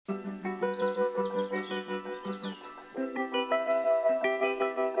Hello.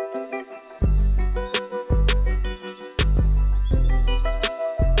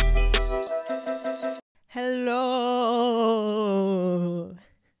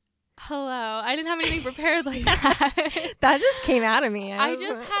 I didn't have anything prepared like that. That just came out of me. I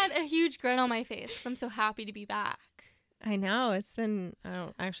just had a huge grin on my face 'cause I'm so happy to be back. I know. It's been, I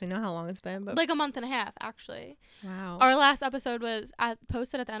don't actually know how long it's been, but Like a month and a half, actually. wow. Our last episode was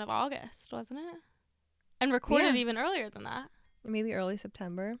posted at the end of August, wasn't it? And recorded even earlier than that. Maybe early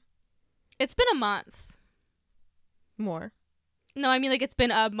September. It's been a month. More. No, I mean like it's been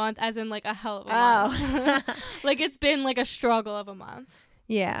a month as in like a hell of a month. Like it's been like a struggle of a month.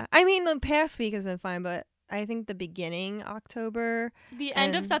 Yeah. I mean, the past week has been fine, but I think the beginning, October. The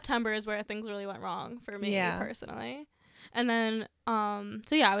end of September is where things really went wrong for me personally. And then,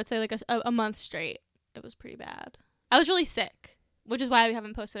 so yeah, I would say like a month straight. It was pretty bad. I was really sick, which is why we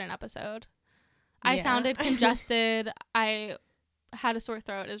haven't posted an episode. I sounded congested. I had a sore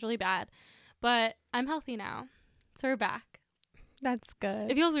throat. It was really bad. But I'm healthy now. So we're back. That's good.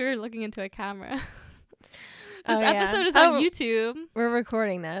 It feels weird looking into a camera. This episode is on YouTube. We're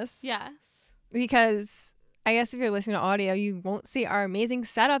recording this. Yes. Because I guess if you're listening to audio, you won't see our amazing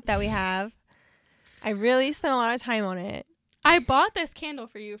setup that we have. I really spent a lot of time on it. I bought this candle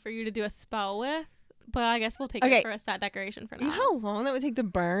for you to do a spell with, but I guess we'll take it for a set decoration for now. You know how long that would take to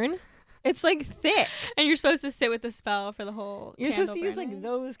burn? It's like thick. And you're supposed to sit with the spell for the whole You're supposed to burning. use like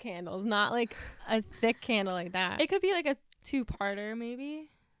those candles, not like a thick candle like that. It could be like a 2-parter maybe.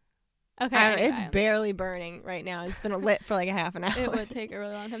 Okay. I don't know, it's barely burning right now. It's been lit for like a half an hour. It would take a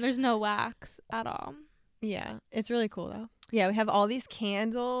really long time. There's no wax at all. Yeah, it's really cool though. Yeah, we have all these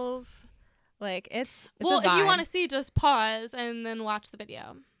candles. Like it's well, a vibe. If you want to see, just pause and then watch the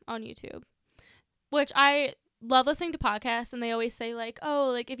video on YouTube. Which I love listening to podcasts, and they always say like,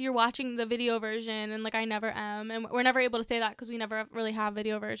 oh, like if you're watching the video version, and like I never am, and we're never able to say that because we never really have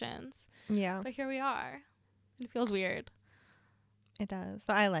video versions. Yeah. But here we are. It feels weird. It does,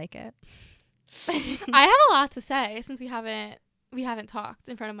 but I like it. I have a lot to say since we haven't talked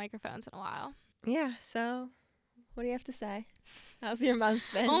in front of microphones in a while. Yeah, so what do you have to say? How's your month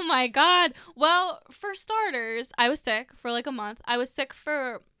been? Oh my god. Well, for starters, I was sick for like a month. I was sick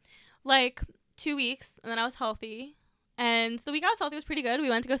for like 2 weeks, and then I was healthy. And the week I was healthy was pretty good. We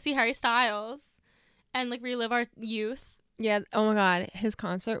went to go see Harry Styles and like relive our youth. Yeah, oh my god, his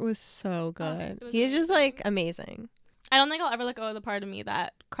concert was so good. He's amazing. Just like amazing. I don't think I'll ever let go of the part of me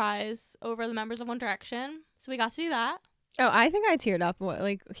that cries over the members of One Direction. So we got to do that. Oh, I think I teared up.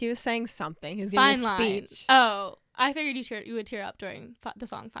 Like he was saying something. He was giving a speech. Oh, I figured you would tear up during the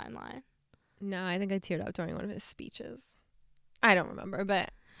song Fine Line. No, I think I teared up during one of his speeches. I don't remember,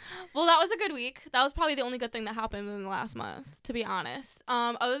 but well, that was a good week. That was probably the only good thing that happened in the last month, to be honest.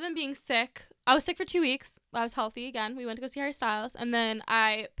 Other than being sick, I was sick for 2 weeks. I was healthy again. We went to go see Harry Styles, and then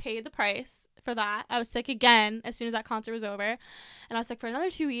I paid the price for that. I was sick again as soon as that concert was over, and I was sick for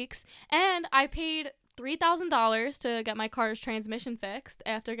another 2 weeks, and I paid $3,000 to get my car's transmission fixed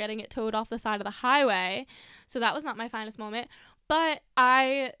after getting it towed off the side of the highway. So that was not my finest moment. But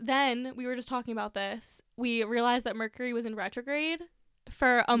we were just talking about this. We realized that Mercury was in retrograde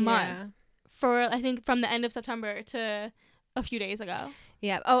for a month. For I think from the end of September to a few days ago.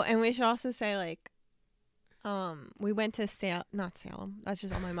 Yeah. Oh, and we should also say like we went to not Salem. That's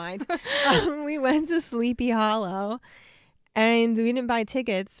just on my mind. We went to Sleepy Hollow, and we didn't buy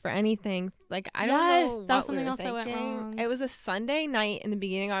tickets for anything. Like I don't know. That was something else that went wrong. It was a Sunday night in the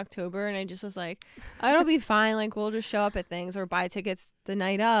beginning of October, and I just was like, "Oh, it'll be fine. Like we'll just show up at things or buy tickets the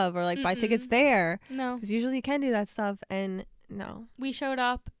night of, or like buy tickets there." No, because usually you can do that stuff, and no. We showed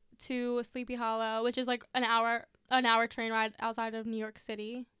up to Sleepy Hollow, which is like an hour train ride outside of New York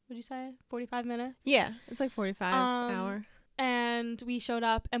City. Would you say 45 minutes? Yeah, it's like 45 hour. And we showed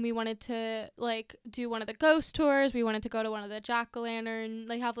up, and we wanted to like do one of the ghost tours. We wanted to go to one of the jack-o'-lantern.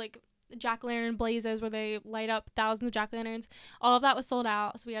 They have like jack-o'-lantern blazes where they light up thousands of jack-o'-lanterns. All of that was sold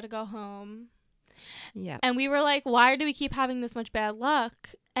out, so we had to go home. Yeah. And we were like, why do we keep having this much bad luck?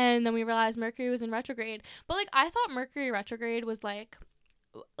 And then we realized Mercury was in retrograde. But like I thought Mercury retrograde was like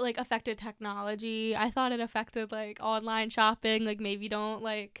affected technology. I thought it affected like online shopping, like maybe don't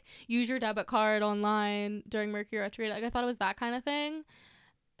like use your debit card online during Mercury retrograde. Like I thought it was that kind of thing.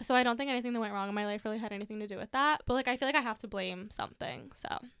 So I don't think anything that went wrong in my life really had anything to do with that. But like I feel like I have to blame something. So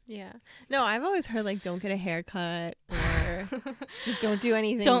yeah. No, I've always heard like don't get a haircut or just don't do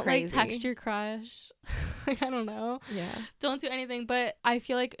anything don't crazy. like text your crush. Like, I don't know. Yeah. Don't do anything. But I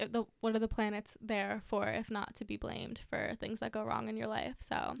feel like what are the planets there for if not to be blamed for things that go wrong in your life?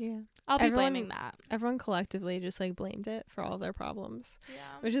 So Yeah. I'll be blaming that. Everyone collectively just like blamed it for all their problems, Yeah.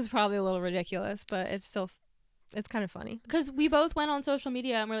 which is probably a little ridiculous, but it's still it's kind of funny. Because we both went on social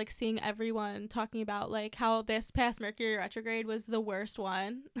media and we're like seeing everyone talking about like how this past Mercury retrograde was the worst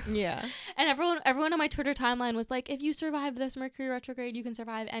one. Yeah. And everyone on my Twitter timeline was like, if you survive this Mercury retrograde, you can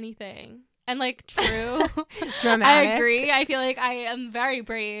survive anything. And like, true. Dramatic. I agree. I feel like I am very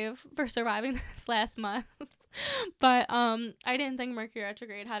brave for surviving this last month. But I didn't think Mercury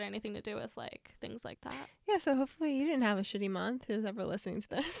retrograde had anything to do with like things like that. Yeah, so hopefully you didn't have a shitty month, who's ever listening to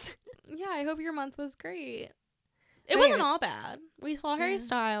this. Yeah, I hope your month was great. It Anyway. wasn't all bad. We saw Harry Yeah.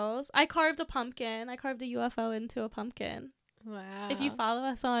 Styles. I carved a pumpkin. I carved a UFO into a pumpkin. Wow. If you follow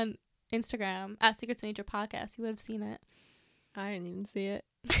us on Instagram at Secrets of Nature Podcast, you would have seen it. I didn't even see it.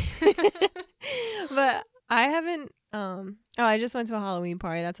 But I haven't I just went to a Halloween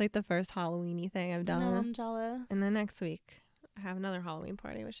party. That's like the first Halloween-y thing I've done. No, I'm jealous. And then next week I have another Halloween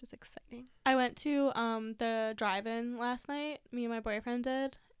party, which is exciting. I went to the drive-in last night. Me and my boyfriend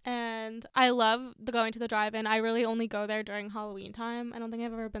did. And I love going to the drive-in. I really only go there during Halloween time. I don't think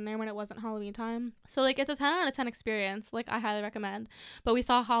I've ever been there when it wasn't Halloween time. So, like, it's a 10 out of 10 experience. Like, I highly recommend. But we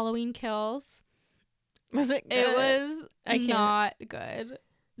saw Halloween Kills. Was it good? It was I can't- not good.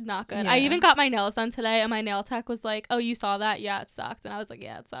 Not good. Yeah. I even got my nails done today, and my nail tech was like, oh, you saw that? Yeah, it sucked. And I was like,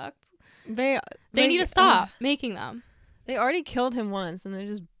 yeah, it sucked. They They need to stop making them. They already killed him once,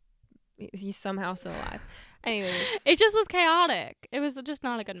 and he's somehow still alive. Anyways, It just was chaotic. It was just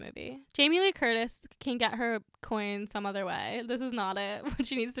not a good movie. Jamie Lee Curtis can get her coin some other way. This is not it. What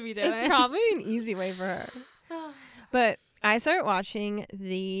she needs to be doing. it's probably an easy way for her. But I started watching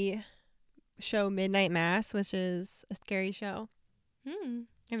the show Midnight Mass, which is a scary show.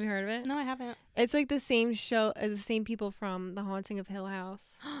 Have you heard of it? No, I haven't. It's like the same show as the same people from The Haunting of Hill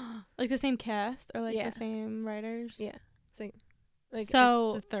House. Like the same cast or like Yeah. the same writers? Yeah. Same. Like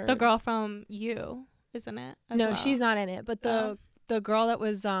So it's the third. the girl from You, isn't it? as No, well? she's not in it. But Oh. the girl that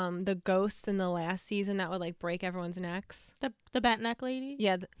was the ghost in the last season that would like break everyone's necks. The bent neck lady?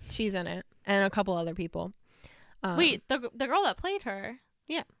 Yeah, she's in it, and a couple other people. Wait, the girl that played her.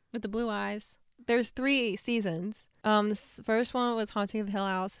 With the blue eyes. There's 3 seasons. The first one was Haunting of Hill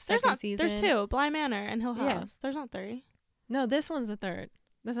House. The second season. There's 2, Bly Manor and Hill Yeah. House. There's not 3. No, this one's the third.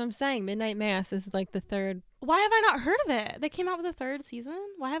 That's what I'm saying. Midnight Mass is like the third. Why have I not heard of it? They came out with a 3rd season?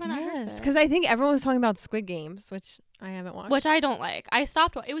 Why haven't I heard of Yes, it? because I think everyone was talking about Squid Games, which I haven't watched. Which I don't like. I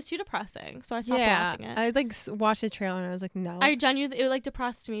stopped. It was too depressing, so I stopped watching it. I like watched the trailer and I was like, no. I genuinely, it like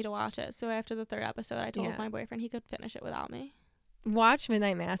depressed me to watch it. So after the 3rd episode, I told Yeah. my boyfriend he could finish it without me. Watch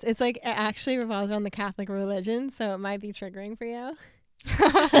Midnight Mass. It's like it actually revolves around the Catholic religion, so it might be triggering for you.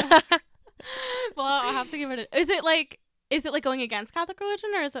 Well, I'll have to give it. Is it like going against Catholic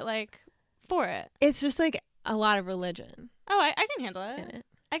religion or is it like for it? It's just like a lot of religion Oh, I can handle in it. it.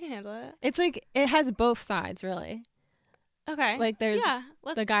 I can handle it. It's like it has both sides, really. Okay. Like there's yeah.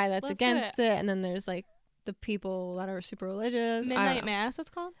 the guy that's let's do against it, and then there's like the people that are super religious. I don't Midnight know. Mass. It's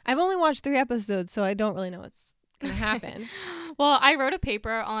called. I've only watched 3 episodes, so I don't really know what's gonna happen. Well, I wrote a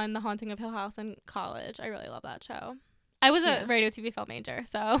paper on The Haunting of Hill House in college. I really love that show. I was Yeah. a radio TV film major,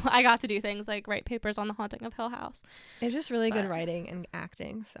 so I got to do things like write papers on The Haunting of Hill House. It's just really good But- writing and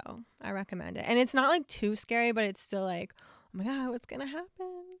acting, so I recommend it. And it's not like too scary, but it's still like, oh my god, what's gonna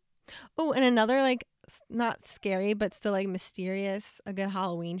happen? Oh, and another like not scary but still like mysterious, a good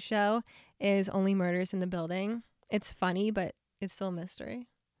Halloween show is Only Murders in the Building. It's funny, but it's still a mystery.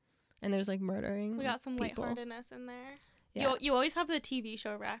 And there's like murdering. We got some people. lightheartedness in there. Yeah. You always have the TV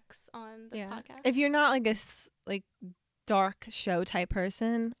show Rex on this podcast. If you're not like like dark show type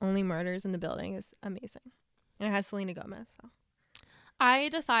person, Only Murders in the Building is amazing. And it has Selena Gomez. So. I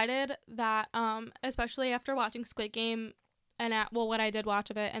decided that, especially after watching Squid Game, and what I did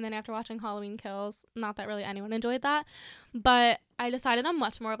watch of it, and then after watching Halloween Kills, not that really anyone enjoyed that, but I decided I'm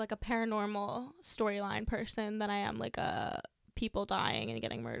much more of like a paranormal storyline person than I am like a people dying and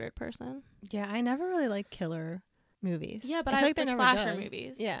getting murdered person. Yeah, I never really like killer movies. Yeah, but I I feel like they're never slasher good.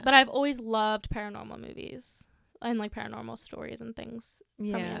 movies. Yeah. But I've always loved paranormal movies and like paranormal stories and things from a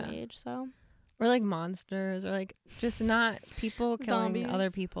young Yeah. age. So Or like monsters, or like just not people killing Zombies. other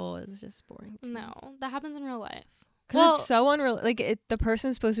people is just boring. to me. no, that happens in real life. 'Cause Well- it's so unreal. Like the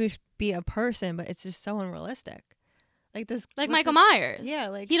person's supposed to be a person, but it's just so unrealistic. Like this, Like what's Michael this- Myers. Yeah,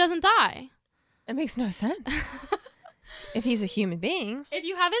 like He doesn't die. it makes no sense if he's a human being. If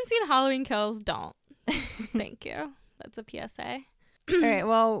you haven't seen Halloween Kills, don't. Thank you. That's a PSA. All right,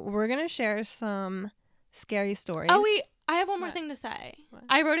 well, we're gonna share some scary stories. Oh, I have one more What? thing to say. What?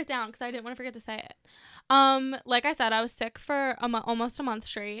 I wrote it down because I didn't want to forget to say it. Like I said, I was sick for almost a month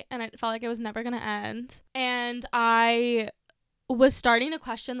straight, and it felt like it was never gonna end. And I was starting to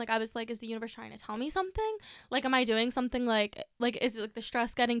question, like, I was like, is the universe trying to tell me something? Like, am I doing something like is it like the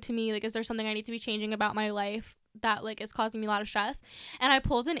stress getting to me? Like, is there something I need to be changing about my life that like is causing me a lot of stress? And I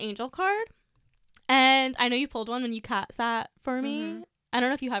pulled an angel card, and I know you pulled one when you sat for me. Mhm. I don't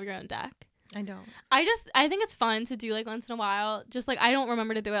know if you have your own deck. I don't. I think it's fun to do like once in a while. Just like I don't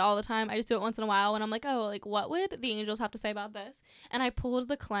remember to do it all the time. I just do it once in a while when I'm like, oh, like what would the angels have to say about this? And I pulled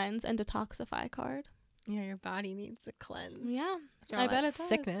the cleanse and detoxify card. Yeah, your body needs a cleanse. Yeah, After I all bet that it does.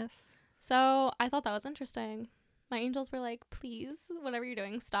 sickness. So I thought that was interesting. My angels were like, please, whatever you're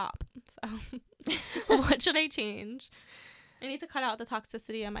doing, stop. So what should I change? I need to cut out the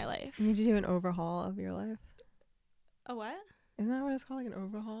toxicity in my life. You need to do an overhaul of your life. A what? Isn't that what it's called? Like an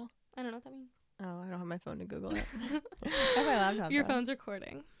overhaul? I don't know what that means. Oh, I don't have my phone to Google it. I have my laptop. Your though. phone's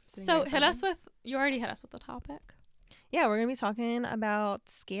recording. Sitting So right in hit front of us me. with, you already hit us with the topic. Yeah, we're gonna be talking about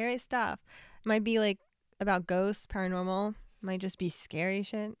scary stuff. Might be like about ghosts, paranormal. Might just be scary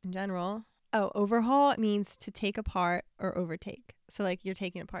shit in general. Oh, overhaul means to take apart or overtake. So like you're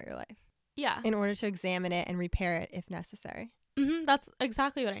taking apart your life Yeah. in order to examine it and repair it if necessary. That's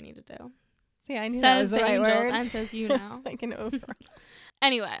exactly what I need to do. So yeah, I knew that was Says the the right angels word. and says you now. It's like an overhaul.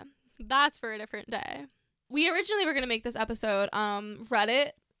 Anyway, that's for a different day. We originally were going to make this episode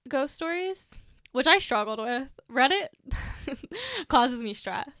Reddit ghost stories, which I struggled with. Reddit causes me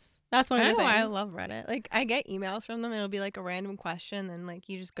stress. That's one of I the don't know things. why I love Reddit. Like I get emails from them. It'll be like a random question, and like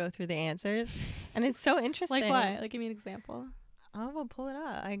you just go through the answers, and it's so interesting. Like what? Like give me an example. I'll pull it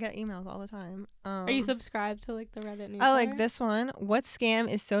up. I get emails all the time. Are you subscribed to like the Reddit newsletter? I like this one. What scam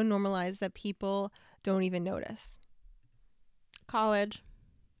is so normalized that people don't even notice? College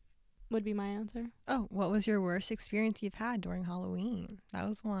would be my answer. Oh, what was your worst experience you've had during Halloween? That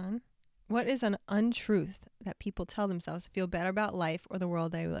was one. What is an untruth that people tell themselves to feel better about life or the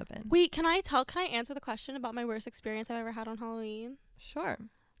world they live in? Wait, can I answer the question about my worst experience I've ever had on Halloween? Sure.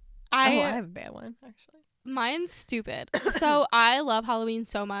 I I have a bad one, actually. Mine's stupid. So I love Halloween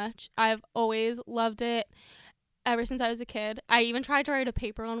so much. I've always loved it ever since I was a kid. I even tried to write a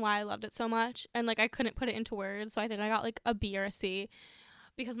paper on why I loved it so much, and like I couldn't put it into words. So I think I got like a B or a C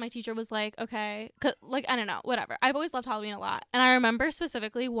because my teacher was like, okay, like I don't know, whatever. I've always loved Halloween a lot. And I remember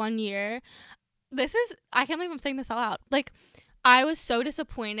specifically one year, I can't believe I'm saying this out loud. Like I was so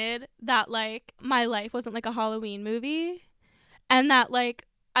disappointed that like my life wasn't like a Halloween movie, and that like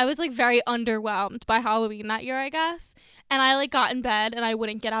I was like very underwhelmed by Halloween that year, I guess. And I like got in bed and I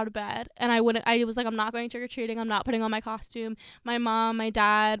wouldn't get out of bed. And I was like, I'm not going trick or treating. I'm not putting on my costume. My mom, my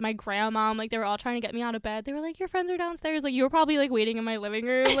dad, my grandma, like they were all trying to get me out of bed. They were like, your friends are downstairs. Like you were probably like waiting in my living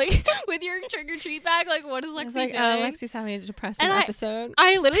room, like with your trick or treat bag. Like what is Lexi It's like, doing? Lexi's having a depressing episode.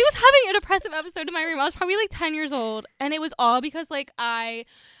 I literally was having a depressive episode in my room. I was probably like 10 years old. And it was all because like I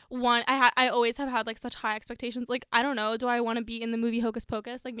always have had like such high expectations. Like I don't know, do I want to be in the movie Hocus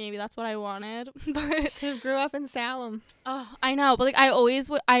Pocus? Like maybe that's what I wanted. But She grew up in Salem. oh, I know, but like I always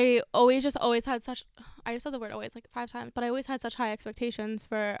had such, I just said the word always like 5 times, but I always had such high expectations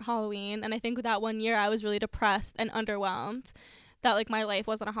for Halloween. And I think that one year I was really depressed and underwhelmed that like my life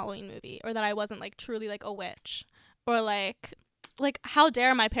wasn't a Halloween movie, or that I wasn't like truly like a witch, or like how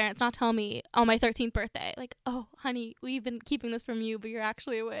dare my parents not tell me on my 13th birthday, like, oh honey, we've been keeping this from you, but you're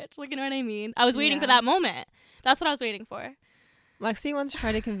actually a witch. Like, you know what I mean? I was waiting for that moment. That's what I was waiting for. Lexi once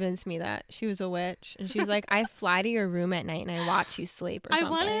tried to convince me that she was a witch, and she's like, I fly to your room at night and I watch you sleep or I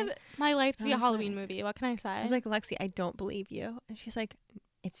something. wanted my life to be I a was Halloween like- movie. What can I say? I was like, Lexi, I don't believe you. And she's like,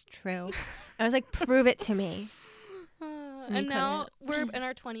 it's true. I was like, prove it to me. And now we're in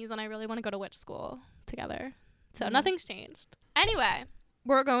our 20s and I really want to go to witch school together. So Mhm. nothing's changed. Anyway,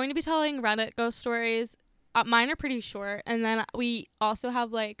 we're going to be telling Reddit ghost stories. Mine are pretty short, and then we also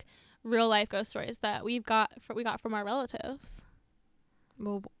have like real life ghost stories that we got from our relatives,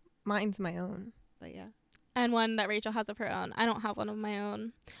 Well, mine's my own, but yeah. and one that Rachel has of her own. I don't have one of my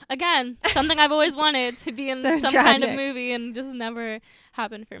own. Again, something I've always wanted to be in So some kind of tragic. movie, and just never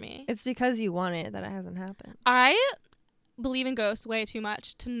happened for me. It's because you want it that it hasn't happened. I believe in ghosts way too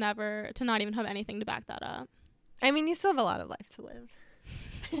much to not even have anything to back that up. I mean, you still have a lot of life to live.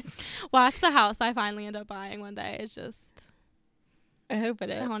 Watch the house I finally end up buying one day. It's just I hope it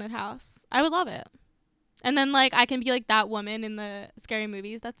a is. haunted house. I would love it. And then like I can be like that woman in the scary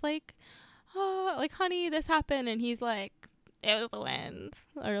movies that's like, oh, like honey, this happened, and he's like, it was the wind,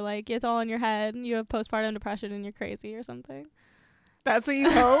 or like it's all in your head. You have postpartum depression and you're crazy or something. That's what you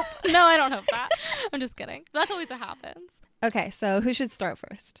hope? No, I don't hope that. I'm just kidding. That's always what happens. Okay, so who should start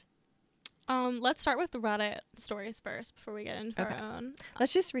first? Let's start with the Reddit stories first before we get into Okay. our own.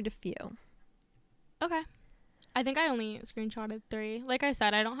 Let's just read a few. Okay. I think I only screenshotted 3. Like I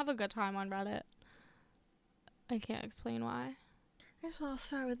said, I don't have a good time on Reddit. I can't explain why. I guess I'll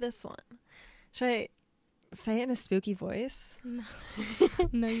start with this one. Should I say it in a spooky voice? No,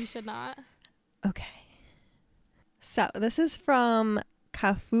 no, you should not. Okay. So this is from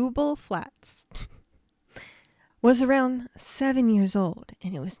Kafubal Flats. Was around 7 years old,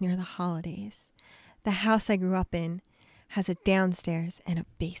 and it was near the holidays. The house I grew up in has a downstairs and a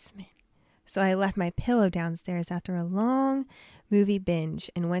basement. So I left my pillow downstairs after a long movie binge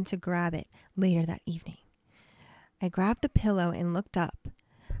and went to grab it later that evening. I grabbed the pillow and looked up.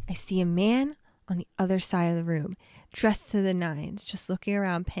 I see a man on the other side of the room, dressed to the nines, just looking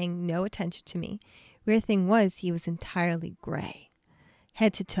around, paying no attention to me. Weird thing was, he was entirely gray.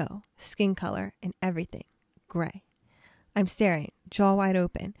 Head to toe, skin color, and everything. Gray. I'm staring, jaw wide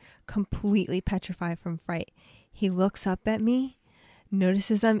open, completely petrified from fright. He looks up at me,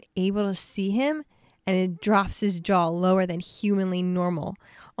 notices I'm able to see him, and it drops his jaw lower than humanly normal,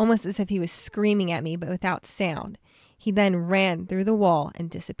 almost as if he was screaming at me but without sound. He then ran through the wall and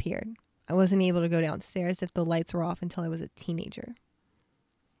disappeared. I wasn't able to go downstairs if the lights were off until I was a teenager.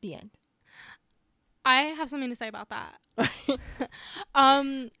 The end. I have something to say about that.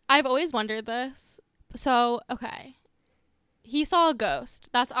 I've always wondered this. So, okay. He saw a ghost.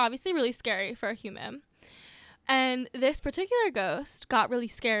 That's obviously really scary for a human. And this particular ghost got really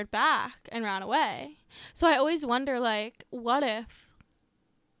scared back and ran away. So I always wonder, like, what if...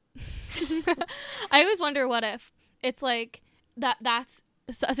 I always wonder what if it's like that's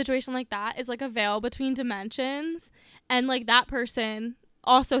a situation like that is like a veil between dimensions, and like that person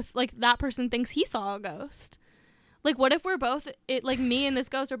also like that person thinks he saw a ghost. Like, what if we're both, like me and this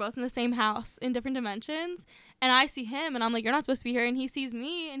ghost are both in the same house in different dimensions, and I see him and I'm like, you're not supposed to be here, and he sees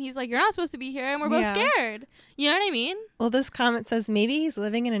me and he's like, you're not supposed to be here, and we're both scared. You know what I mean? Well, this comment says maybe he's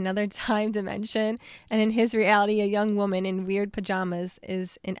living in another time dimension, and in his reality, a young woman in weird pajamas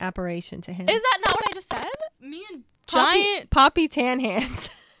is an apparition to him. Is that not what I just said? Me and Poppy tan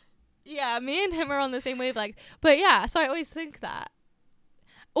hands. Yeah, me and him are on the same wavelength. But yeah, so I always think that.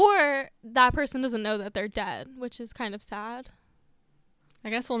 Or that person doesn't know that they're dead, which is kind of sad. I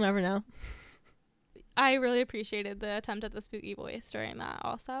guess we'll never know. I really appreciated the attempt at the spooky voice during that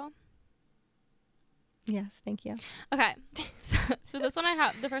also. Yes, thank you. Okay. So this one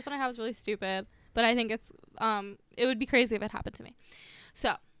the first one I have is really stupid, but I think it would be crazy if it happened to me.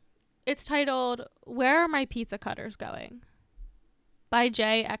 So, it's titled, Where Are My Pizza Cutters Going? By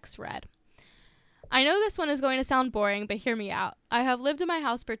JX Red. I know this one is going to sound boring, but hear me out. I have lived in my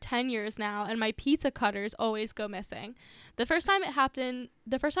house for 10 years now, and my pizza cutters always go missing. The first time it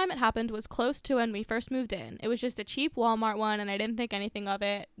happened was close to when we first moved in. It was just a cheap Walmart one, and I didn't think anything of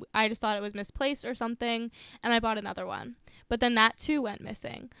it. I just thought it was misplaced or something, and I bought another one. But then that too went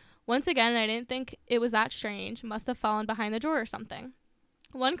missing. Once again, I didn't think it was that strange. Must have fallen behind the drawer or something.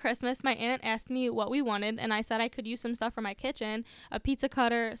 One Christmas, my aunt asked me what we wanted, and I said I could use some stuff for my kitchen, a pizza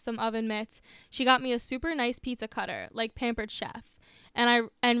cutter, some oven mitts. She got me a super nice pizza cutter, like Pampered Chef, and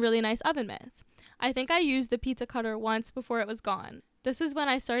really nice oven mitts. I think I used the pizza cutter once before it was gone. This is when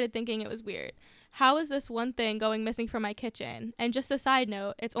I started thinking it was weird. How is this one thing going missing from my kitchen? And just a side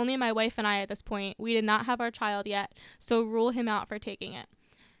note, it's only my wife and I at this point. We did not have our child yet, so rule him out for taking it.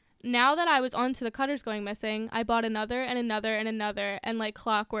 Now that I was on to the cutters going missing, I bought another and another and another, and like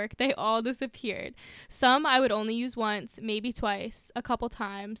clockwork, they all disappeared. Some I would only use once, maybe twice, a couple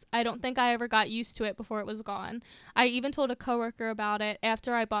times. I don't think I ever got used to it before it was gone. I even told a coworker about it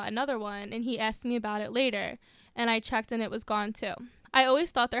after I bought another one, and he asked me about it later, and I checked and it was gone too. I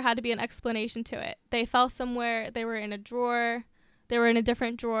always thought there had to be an explanation to it. They fell somewhere, they were in a drawer, they were in a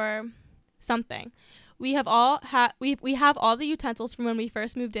different drawer, something. We have all the utensils from when we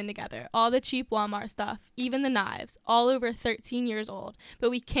first moved in together, all the cheap Walmart stuff, even the knives, all over 13 years old,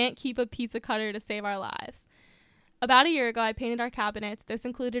 but we can't keep a pizza cutter to save our lives. About a year ago, I painted our cabinets. This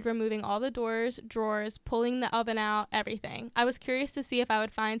included removing all the doors, drawers, pulling the oven out, everything. I was curious to see if I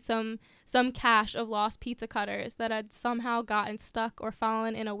would find some cache of lost pizza cutters that had somehow gotten stuck or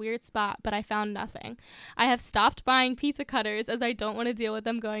fallen in a weird spot, but I found nothing. I have stopped buying pizza cutters as I don't want to deal with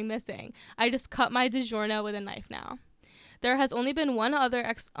them going missing. I just cut my DiGiorno with a knife now. There has only been one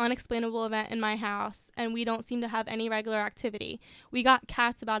other unexplainable event in my house, and we don't seem to have any regular activity. We got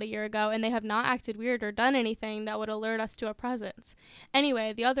cats about a year ago, and they have not acted weird or done anything that would alert us to a presence.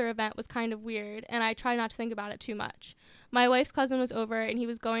 Anyway, the other event was kind of weird, and I try not to think about it too much. My wife's cousin was over, and he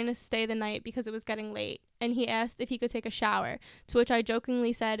was going to stay the night because it was getting late, and he asked if he could take a shower, to which I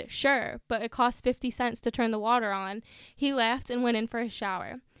jokingly said, sure, but it costs 50 cents to turn the water on. He laughed and went in for his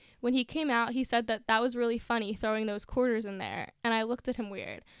shower. When he came out, he said that was really funny throwing those quarters in there, and I looked at him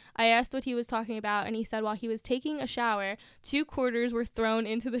weird. I asked what he was talking about, and he said while he was taking a shower, 2 quarters were thrown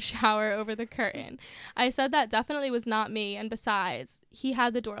into the shower over the curtain. I said that definitely was not me, and besides, he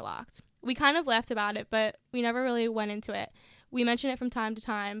had the door locked. We kind of laughed about it, but we never really went into it. We mention it from time to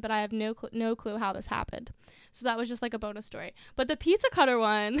time, but I have no clue how this happened. So that was just like a bonus story. But the pizza cutter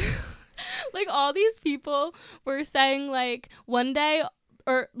one, like all these people were saying like one day,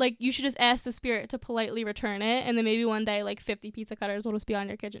 or like you should just ask the spirit to politely return it, and then maybe one day like 50 pizza cutters will just be on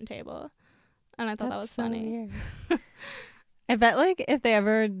your kitchen table. And I thought that was funny. I bet like if they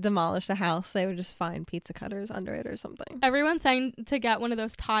ever demolish the house, they would just find pizza cutters under it or something. Everyone's saying to get one of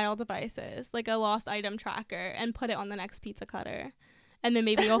those tile devices, like a lost item tracker, and put it on the next pizza cutter, and then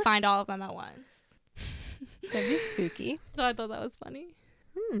maybe you'll find all of them at once. That'd be spooky. So I thought that was funny.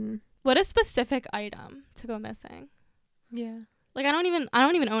 What a specific item to go missing. Yeah. Like I don't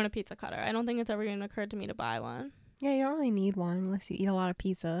even own a pizza cutter. I don't think it's ever even occurred to me to buy one. Yeah, you don't really need one unless you eat a lot of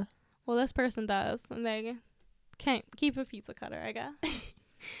pizza. Well, this person does, and they can't keep a pizza cutter, I guess.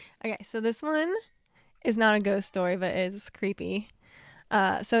 Okay, so this one is not a ghost story, but it is creepy.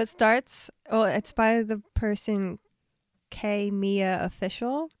 So it starts, it's by the person K Mia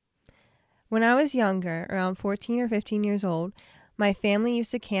Official. When I was younger, around 14 or 15 years old, my family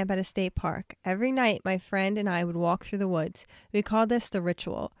used to camp at a state park. Every night, my friend and I would walk through the woods. We called this the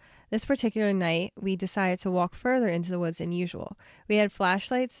ritual. This particular night, we decided to walk further into the woods than usual. We had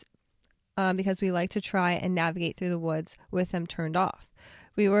flashlights because we like to try and navigate through the woods with them turned off.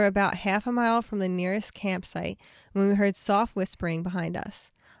 We were about half a mile from the nearest campsite when we heard soft whispering behind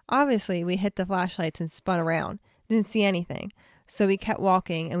us. Obviously, we hit the flashlights and spun around. Didn't see anything. So we kept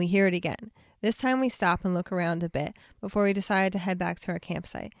walking and we hear it again. This time we stop and look around a bit before we decided to head back to our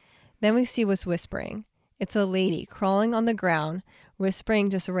campsite. Then we see what's whispering. It's a lady crawling on the ground,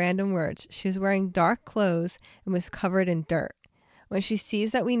 whispering just random words. She was wearing dark clothes and was covered in dirt. When she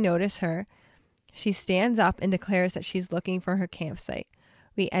sees that we notice her, she stands up and declares that she's looking for her campsite.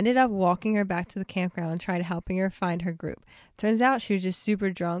 We ended up walking her back to the campground and tried helping her find her group. Turns out she was just super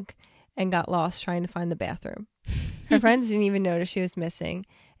drunk and got lost trying to find the bathroom. Her friends didn't even notice she was missing,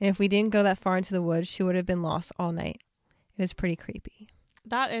 and if we didn't go that far into the woods, she would have been lost all night. It was pretty creepy.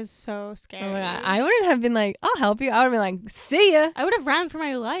 That is so scary. Oh my God. I wouldn't have been like, I'll help you. I would have been like, see ya. I would have ran for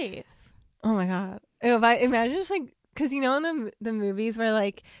my life. Oh my God. If I imagine just like, because you know in the movies where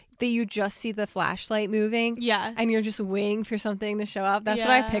like you just see the flashlight moving, yes, and you're just waiting for something to show up. That's what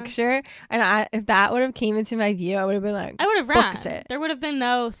I picture. And if that would have came into my view, I would have been like, I would have ran. There would have been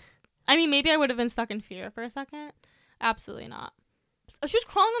no. I mean, maybe I would have been stuck in fear for a second. Absolutely not. She was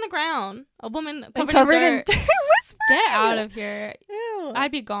crawling on the ground. A woman covered in dirt. Get out of here. Ew.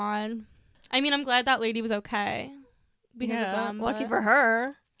 I'd be gone. I mean, I'm glad that lady was okay because of them. Lucky for her.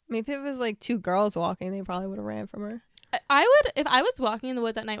 I mean, if it was like 2 girls walking, they probably would have ran from her. I would, if I was walking in the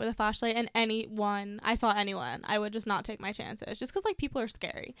woods at night with a flashlight and I saw anyone, I would just not take my chances just because like people are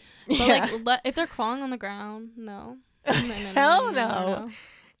scary. But like if they're crawling on the ground, no. Hell no.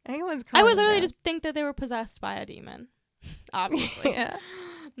 Anyone's crawling I would literally just think that they were possessed by a demon. Obviously. Yeah.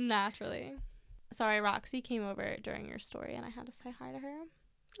 Naturally. Sorry, Roxy came over during your story and I had to say hi to her.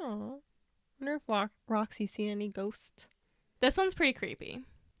 Aw. Wonder if Roxy's seen any ghosts. This one's pretty creepy.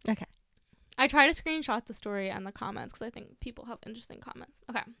 Okay. I try to screenshot the story and the comments because I think people have interesting comments.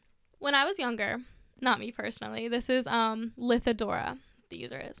 Okay. When I was younger, not me personally, this is Lithadora, the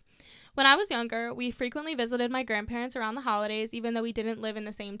user is. When I was younger, we frequently visited my grandparents around the holidays, even though we didn't live in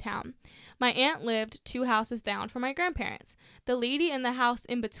the same town. My aunt lived 2 houses down from my grandparents. The lady in the house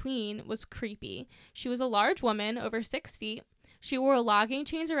in between was creepy. She was a large woman, over 6 feet. She wore logging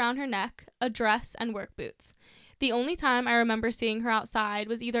chains around her neck, a dress, and work boots. The only time I remember seeing her outside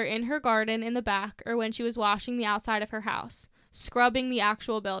was either in her garden in the back or when she was washing the outside of her house, scrubbing the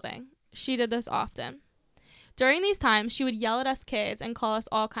actual building. She did this often. During these times, she would yell at us kids and call us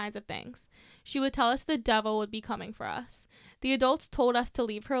all kinds of things. She would tell us the devil would be coming for us. The adults told us to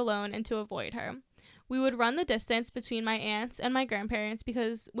leave her alone and to avoid her. We would run the distance between my aunts and my grandparents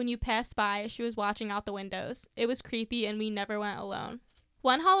because when you passed by, she was watching out the windows. It was creepy and we never went alone.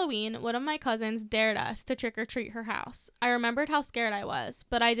 One Halloween, one of my cousins dared us to trick-or-treat her house. I remembered how scared I was,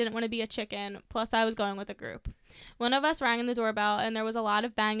 but I didn't want to be a chicken, plus I was going with a group. One of us rang the doorbell, and there was a lot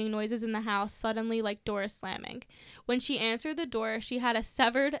of banging noises in the house, suddenly like doors slamming. When she answered the door, she had a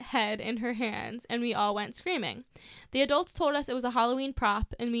severed head in her hands, and we all went screaming. The adults told us it was a Halloween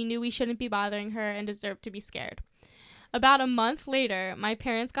prop, and we knew we shouldn't be bothering her and deserved to be scared. About a month later, my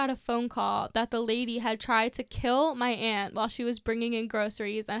parents got a phone call that the lady had tried to kill my aunt while she was bringing in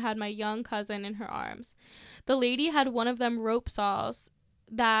groceries and had my young cousin in her arms. The lady had one of them rope saws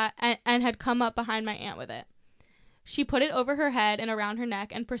that and had come up behind my aunt with it. She put it over her head and around her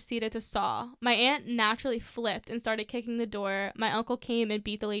neck and proceeded to saw. My aunt naturally flipped and started kicking the door. My uncle came and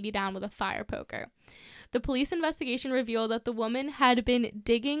beat the lady down with a fire poker. The police investigation revealed that the woman had been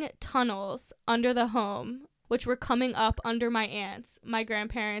digging tunnels under the home, which were coming up under my aunt's, my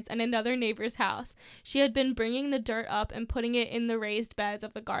grandparents', and another neighbor's house. She had been bringing the dirt up and putting it in the raised beds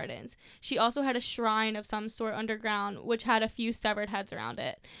of the gardens. She also had a shrine of some sort underground, which had a few severed heads around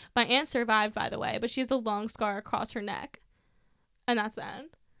it. My aunt survived, by the way, but she has a long scar across her neck. And that's the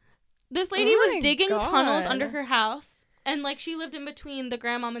end. This lady was digging tunnels under her house, and, like, she lived in between the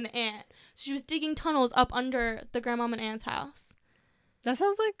grandmom and the aunt. So she was digging tunnels up under the grandmom and aunt's house. That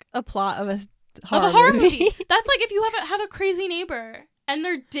sounds like a plot of a horror movie. That's like if you have a crazy neighbor and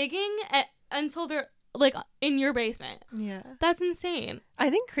they're digging until they're like in your basement. Yeah, that's insane. I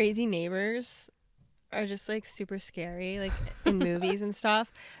think crazy neighbors are just like super scary, like in movies and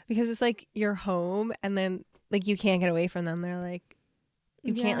stuff, because it's like your home and then like you can't get away from them. They're like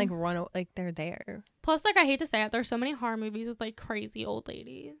you can't like run, like they're there. Plus, like, I hate to say it, there's so many horror movies with like crazy old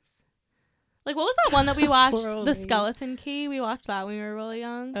ladies. Like, what was that one that we watched? The Skeleton Key. We watched that when we were really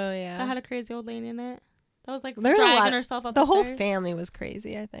young. Oh, yeah. That had a crazy old lady in it. That was, like, There's dragging herself up the whole stairs. family was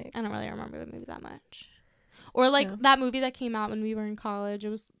crazy, I think. I don't really remember the movie that much. Or, like, that movie that came out when we were in college. It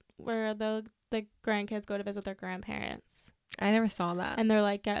was where the grandkids go to visit their grandparents. I never saw that. And they're,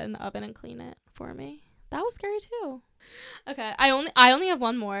 like, get in the oven and clean it for me. That was scary, too. Okay. I only have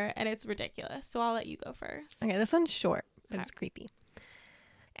one more, and it's ridiculous. So I'll let you go first. Okay, this one's short, but it's creepy.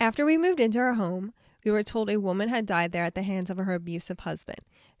 After we moved into our home, we were told a woman had died there at the hands of her abusive husband.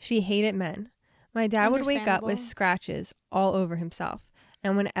 She hated men. My dad would wake up with scratches all over himself.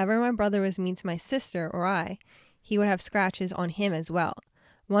 And whenever my brother was mean to my sister or I, he would have scratches on him as well.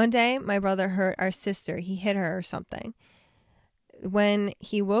 One day, my brother hurt our sister. He hit her or something. When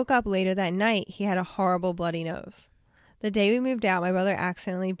he woke up later that night, he had a horrible bloody nose. The day we moved out, my brother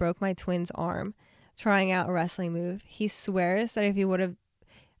accidentally broke my twin's arm trying out a wrestling move. He swears that he would have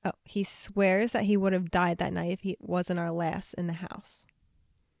died that night if he wasn't our last in the house.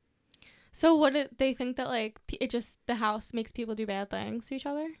 So what did they think that, like, the house makes people do bad things to each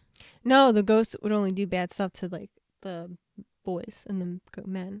other? No, the ghost would only do bad stuff to, like, the boys and the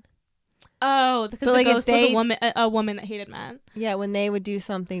men. Oh, because the ghost was a woman that hated men. Yeah, when they would do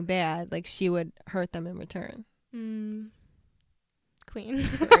something bad, like, she would hurt them in return. Queen.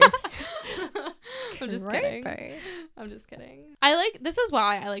 I'm just kidding. I'm just kidding. This is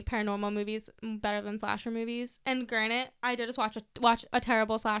why I like paranormal movies better than slasher movies. And granted, I did just watch a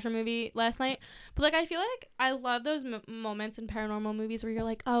terrible slasher movie last night. But, like, I feel like I love those moments in paranormal movies where you're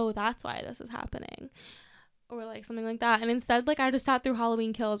like, oh, that's why this is happening. Or, like, something like that. And instead, like, I just sat through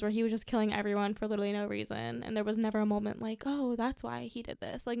Halloween Kills where he was just killing everyone for literally no reason. And there was never a moment like, oh, that's why he did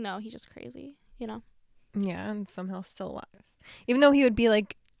this. Like, no, he's just crazy, you know? Yeah, and somehow still alive. Even though he would be,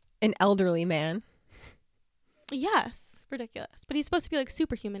 like, an elderly man. Yes, ridiculous. But he's supposed to be, like,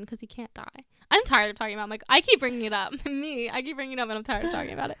 superhuman because he can't die. I'm tired of talking about him. Like, I keep bringing it up. I keep bringing it up and I'm tired of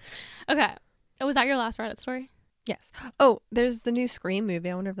talking about it. Okay. Oh, was that your last Reddit story? Yes. Oh, there's the new Scream movie.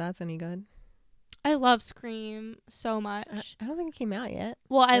 I wonder if that's any good. I love Scream so much. I don't think it came out yet.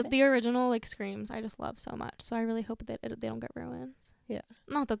 Well, the original, like, Screams, I just love so much. So I really hope that they don't get ruined. Yeah.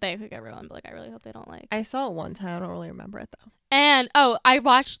 Not that they could get ruined, but, like, I really hope they don't, like. I saw it one time. I don't really remember it, though. And, have you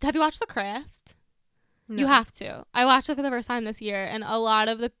watched The Craft? No. You have to. I watched it for the first time this year, and a lot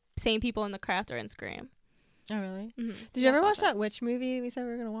of the same people in The Craft are in Scream. Oh, really? Mm-hmm. Did you ever watch that witch movie we said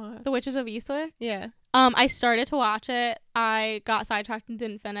we were going to watch? The Witches of Eastwick? Yeah. I started to watch it. I got sidetracked and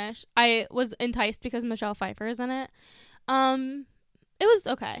didn't finish. I was enticed because Michelle Pfeiffer is in it. It was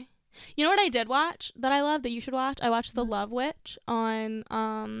okay. You know what I did watch that I love that you should watch? I watched The Love Witch on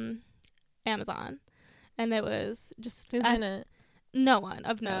Amazon. And it was just... Who's in it? No one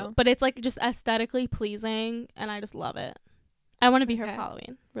of note. But it's, like, just aesthetically pleasing, and I just love it. I want to be her for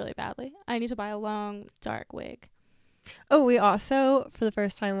Halloween really badly. I need to buy a long, dark wig. Oh, we also, for the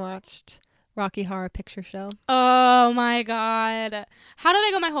first time, watched Rocky Horror Picture Show. Oh, my God. How did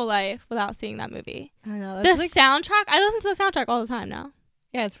I go my whole life without seeing that movie? I don't know. The soundtrack, I listen to the soundtrack all the time now.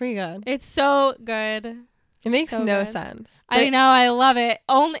 Yeah, it's pretty good. It's so good. It makes no sense. I know. I love it.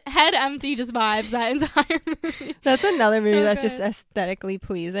 Only head empty just vibes that entire movie. That's another movie that's just aesthetically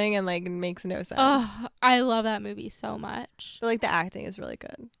pleasing and, like, makes no sense. Oh, I love that movie so much. But, like, the acting is really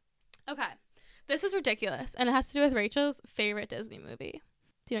good. Okay. This is ridiculous. And it has to do with Rachel's favorite Disney movie.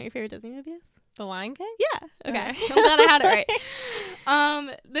 Do you know what your favorite Disney movie is? The Lion King? Yeah. Okay. I'm glad I had it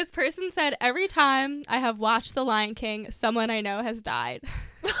right. This person said, every time I have watched The Lion King, someone I know has died.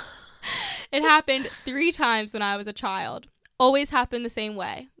 It happened 3 times when I was a child. always happened the same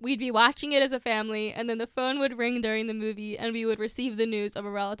way. We'd be watching it as a family, and then the phone would ring during the movie, and we would receive the news of a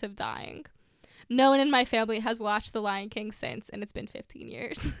relative dying. No one in my family has watched The Lion King since, and it's been 15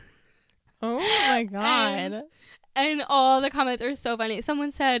 years. Oh my God. And all the comments are so funny.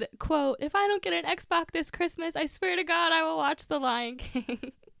 Someone said, quote, "If I don't get an Xbox this Christmas, I swear to God I will watch The Lion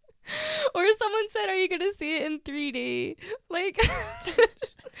King." Or someone said, "Are you going to see it in 3D?" Like,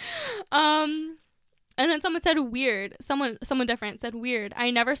 and then someone said, "Weird." Someone different said, "Weird. I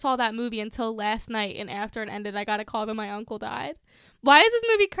never saw that movie until last night, and after it ended, I got a call that my uncle died." Why is this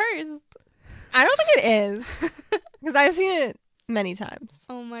movie cursed? I don't think it is. Because I've seen it many times.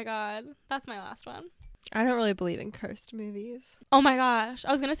 Oh my God. That's my last one. I don't really believe in cursed movies. Oh my gosh.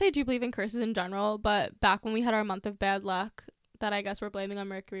 I was going to say, do you believe in curses in general? But back when we had our month of bad luck, that I guess we're blaming on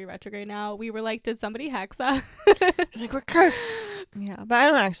Mercury retrograde now, we were like, did somebody hex us? It's like, we're cursed. Yeah, but I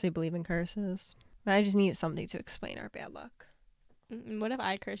don't actually believe in curses. But I just needed something to explain our bad luck. What if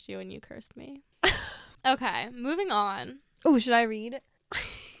I cursed you and you cursed me? Okay, moving on. Oh, should I read?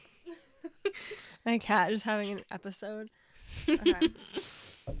 My cat just having an episode. Okay.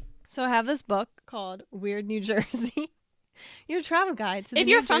 So I have this book called Weird New Jersey. Your travel guide to the If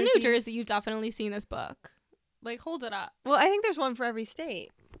you're from New Jersey, you've definitely seen this book. Like, hold it up. Well, I think there's one for every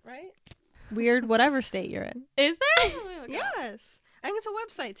state, right? Weird whatever state you're in. Is there? Yes. I think it's a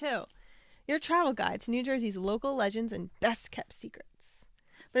website too. Your travel guide to New Jersey's local legends and best kept secrets.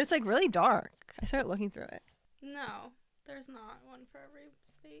 But it's like really dark. I started looking through it. No, there's not one for every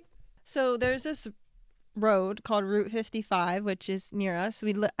state. So there's this road called Route 55, which is near us.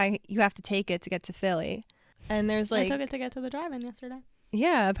 You have to take it to get to Philly. And there's like, I took it to get to the drive-in yesterday.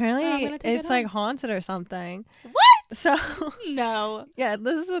 Yeah, apparently it's like home. haunted or something. What? So No. Yeah,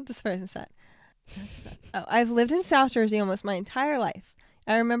 this is what this person said. Oh, I've lived in South Jersey almost my entire life.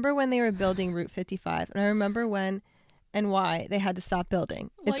 I remember when they were building Route 55, and I remember when and why they had to stop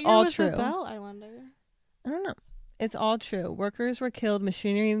building. What It's year all was true. The bell, I wonder. I don't know. It's all true. Workers were killed,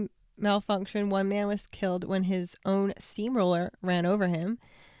 machinery malfunction. One man was killed when his own steamroller ran over him.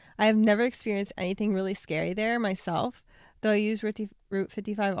 I have never experienced anything really scary there myself, though I use Route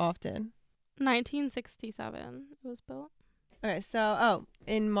 55 often. 1967 it was built. Okay, so,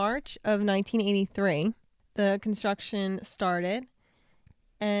 in March of 1983, the construction started,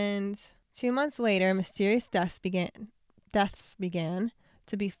 and 2 months later, mysterious deaths began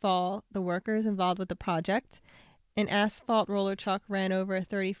to befall the workers involved with the project. An asphalt roller truck ran over a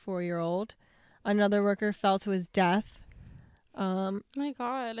 34-year-old. Another worker fell to his death. Oh my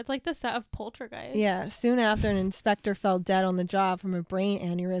God, it's like the set of Poltergeist. Yeah, soon after, an inspector fell dead on the job from a brain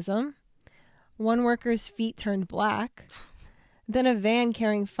aneurysm. One worker's feet turned black. Then a van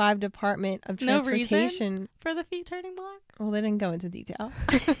carrying 5 Department of Transportation... No reason for the feet turning black? Well, they didn't go into detail.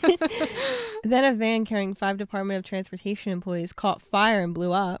 Then a van carrying 5 Department of Transportation employees caught fire and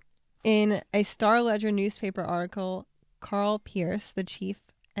blew up. In a Star Ledger newspaper article, Carl Pierce, the chief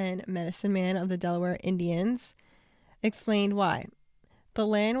and medicine man of the Delaware Indians, explained why. The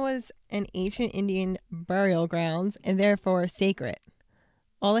land was an ancient Indian burial grounds and therefore sacred.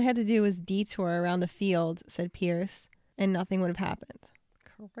 All they had to do was detour around the field, said Pierce, and nothing would have happened.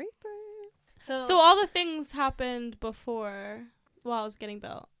 Creepy. So all the things happened before while it was getting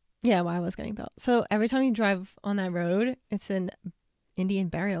built. Yeah, while it was getting built. So every time you drive on that road, it's an Indian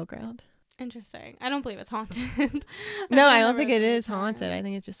burial ground. Interesting. I don't believe it's haunted. No, I don't think it is haunted. I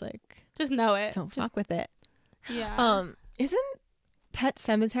think it's just like... Just know it. Don't fuck with it. Yeah. Isn't Pet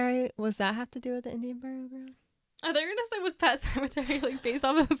Cemetery, was that have to do with the Indian burial ground? I thought you were going to say it was Pet Cemetery, like based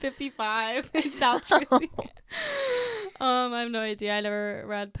off of 55 in South Jersey. I have no idea. I never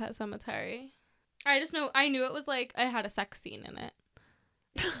read Pet Cemetery. I just know, I knew it was like, it had a sex scene in it.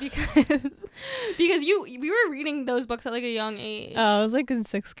 because we were reading those books at like a young age. Oh, I was like in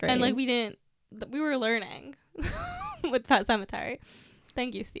 6th grade. And like we were learning with Pet Cemetery.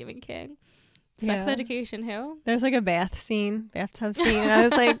 Thank you, Stephen King. Sex education, who? There's like a bathtub scene, and I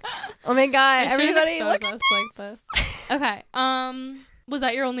was like, oh my God, everybody look at us like this. Okay. Was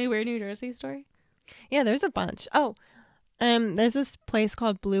that your only weird New Jersey story? Yeah, there's a bunch. Oh, there's this place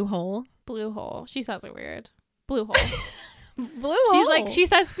called Blue Hole. Blue Hole. She says it weird. Blue Hole. Blue Hole. She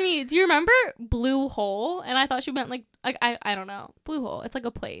says to me, do you remember Blue Hole? And I thought she meant like I don't know. Blue Hole. It's like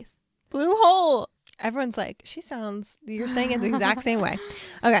a place. Blue Hole. Everyone's like, you're saying it the exact same way.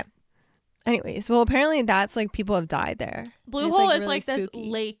 Okay. Anyways, well, apparently that's like people have died there. Blue Hole is really like spooky. This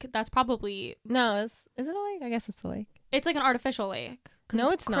lake that's probably... No, is it a lake? I guess it's a lake. It's like an artificial lake. No,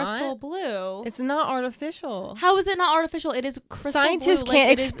 it's not. Crystal blue. It's not artificial. How is it not artificial? It is crystal Scientists blue.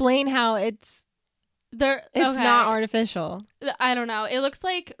 can't explain how it's... It's not artificial. I don't know. It looks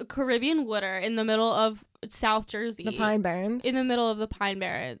like Caribbean water in the middle of South Jersey. The Pine Barrens. In the middle of the Pine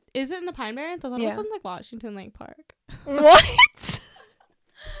Barrens. Is it in the Pine Barrens? I thought it was in like Washington Lake Park. What?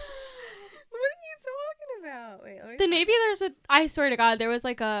 What are you talking about? Wait, then maybe there's I swear to God, there was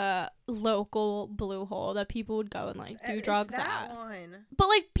like a local blue hole that people would go and like do drugs at. One. But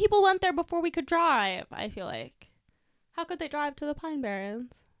like people went there before we could drive, I feel like. How could they drive to the Pine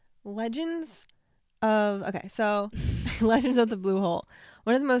Barrens? Legends of Legends of the Blue Hole.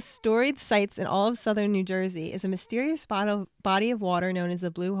 One of the most storied sites in all of southern New Jersey is a mysterious body of water known as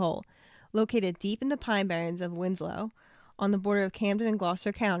the Blue Hole, located deep in the Pine Barrens of Winslow, on the border of Camden and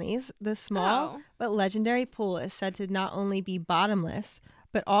Gloucester counties. The small but legendary pool is said to not only be bottomless,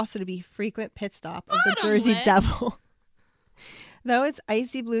 but also to be frequent pit stop of the Jersey Devil. Though its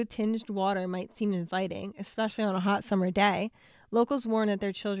icy blue tinged water might seem inviting, especially on a hot summer day, locals warn that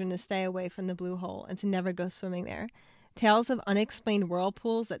their children to stay away from the Blue Hole and to never go swimming there. Tales of unexplained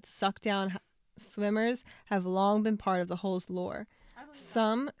whirlpools that suck down swimmers have long been part of the hole's lore.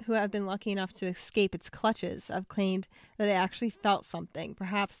 Some who have been lucky enough to escape its clutches have claimed that they actually felt something,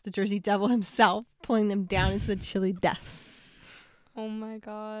 perhaps the Jersey Devil himself, pulling them down into the chilly depths. Oh my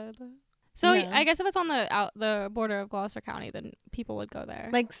God. So yeah. I guess if it's on the border of Gloucester County, then people would go there.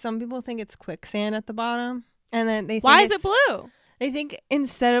 Like some people think it's quicksand at the bottom, and then they think why is it blue? They think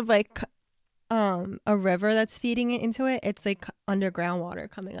instead of like a river that's feeding it into it, it's like underground water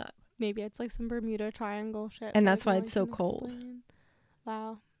coming up. Maybe it's like some Bermuda Triangle shit. And that's why it's so cold. Explain.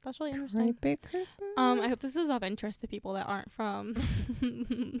 Wow. That's really interesting. I hope this is of interest to people that aren't from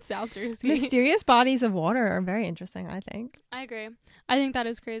South Jersey. Mysterious bodies of water are very interesting, I think. I agree. I think that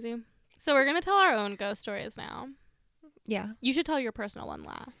is crazy. So we're going to tell our own ghost stories now. Yeah. You should tell your personal one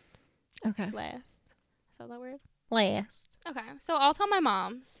last. Okay. Last. Is that word? Last. Okay. So I'll tell my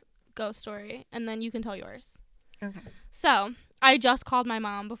mom's ghost story, and then you can tell yours. Okay. So I just called my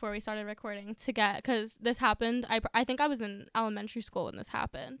mom before we started recording because this happened. I think I was in elementary school when this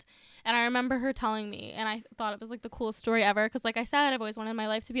happened. And I remember her telling me, and I thought it was like the coolest story ever. Because like I said, I've always wanted my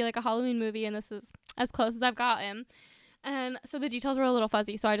life to be like a Halloween movie, and this is as close as I've gotten. And so the details were a little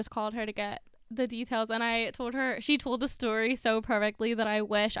fuzzy, so I just called her to get the details. And I told her, she told the story so perfectly that I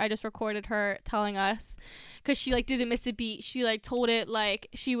wish I just recorded her telling us. Because she like didn't miss a beat. She like told it like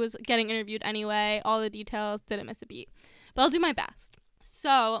she was getting interviewed anyway. All the details, didn't miss a beat. But I'll do my best.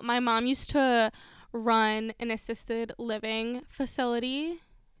 So my mom used to run an assisted living facility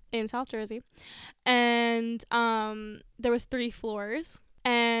in South Jersey. And there was 3 floors.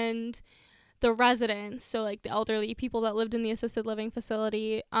 And the residents, so like the elderly people that lived in the assisted living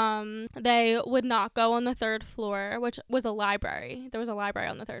facility, they would not go on the 3rd floor, which was a library. There was a library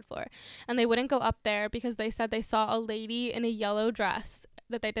on the 3rd floor. And they wouldn't go up there because they said they saw a lady in a yellow dress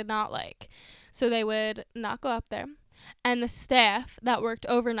that they did not like. So they would not go up there. And the staff that worked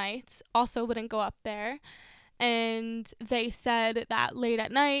overnights also wouldn't go up there. And they said that late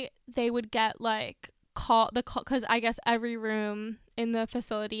at night, they would get like because I guess every room in the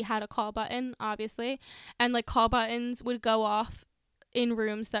facility had a call button, obviously, and like call buttons would go off in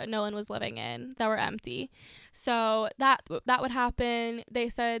rooms that no one was living in that were empty. So that would happen. They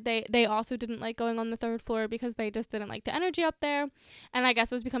said they also didn't like going on the 3rd floor because they just didn't like the energy up there, and I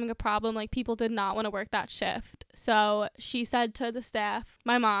guess it was becoming a problem. Like people did not want to work that shift. So she said to the staff,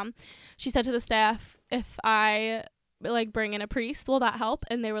 my mom, she said to the staff, if I like bring in a priest, will that help?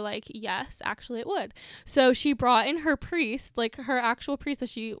 And they were like, yes, actually it would. So she brought in her priest, like her actual priest that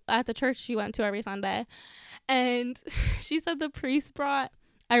she at the church she went to every Sunday, and she said the priest brought,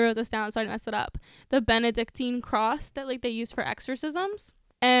 I wrote this down so I didn't mess it up, the Benedictine cross that like they use for exorcisms.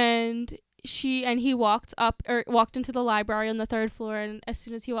 And he walked into the library on the 3rd floor, and as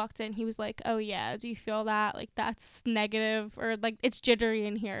soon as he walked in, he was like, oh yeah, do you feel that? Like that's negative, or like it's jittery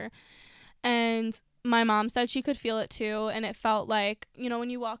in here. And my mom said she could feel it too, and it felt like, you know,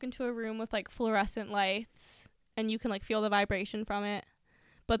 when you walk into a room with like fluorescent lights and you can like feel the vibration from it,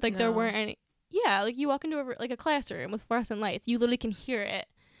 but like there weren't any. Yeah, like you walk into a classroom with fluorescent lights, you literally can hear it.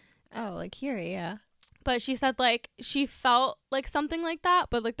 Oh, like here, yeah. But she said like she felt like something like that,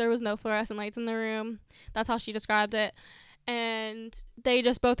 but like there was no fluorescent lights in the room. That's how she described it. And they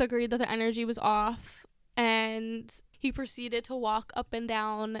just both agreed that the energy was off, and he proceeded to walk up and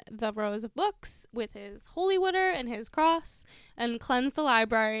down the rows of books with his holy water and his cross and cleanse the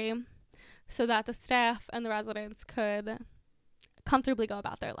library so that the staff and the residents could comfortably go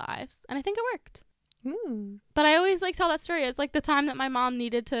about their lives. And I think it worked. But I always like tell that story as like the time that my mom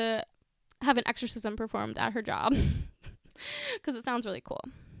needed to have an exorcism performed at her job because it sounds really cool.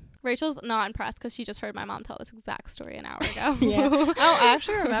 Rachel's not impressed because she just heard my mom tell this exact story an hour ago. Yeah. Oh, I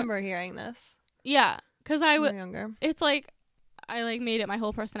actually remember hearing this. Yeah. Because younger. It's like, I like made it my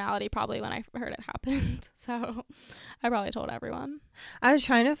whole personality probably when I heard it happened. So I probably told everyone. I was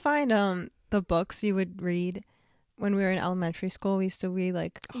trying to find the books you would read when we were in elementary school. We used to read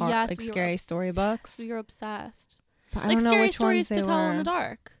like Yes, like we were scary storybooks. We were obsessed. But I Like don't know Scary which Stories ones they to Tell in were. the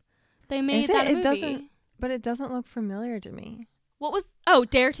Dark. They made Is it? that a It movie. doesn't- But it doesn't look familiar to me. What was... Oh,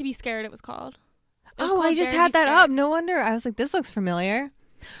 Dare to be Scared it was called. It was Oh, I called just Dare to had Be that Scared. up. No wonder. I was like, this looks familiar.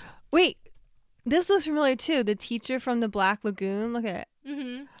 Wait, this looks familiar too. The teacher from the Black Lagoon. Look at it.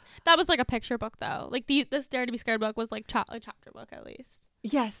 Mm-hmm. That was like a picture book though. Like this Dare to be Scared book was like a chapter book at least.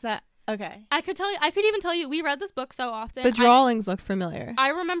 Yes, that. Okay. I could even tell you we read this book so often. The drawings look familiar. I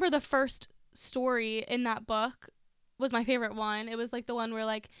remember the first story in that book was my favorite one. It was like the one where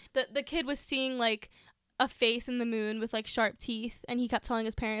like the kid was seeing like a face in the moon with like sharp teeth, and he kept telling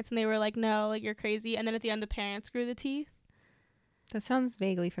his parents, and they were like, no, like you're crazy. And then at the end the parents grew the teeth. That sounds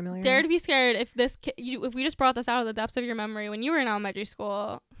vaguely familiar. Dare to be Scared. If if we just brought this out of the depths of your memory when you were in elementary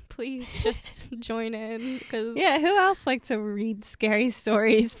school, please just join in, because Yeah, who else liked to read scary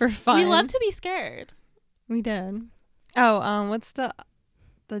stories for fun? we love to be scared. We did. Oh, what's the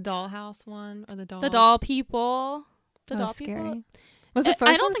dollhouse one or the doll? The doll people. The doll scary. people. Was the first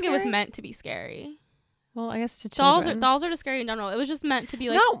I don't one think it was scary? meant to be scary. Well, I guess to Dolls children. are just scary in general. It was just meant to be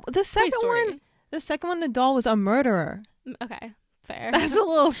like no, the Toy second Story. one. The second one, the doll was a murderer. Okay, fair. That's a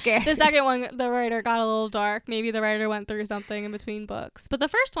little scary. The second one, the writer got a little dark. Maybe the writer went through something in between books. But the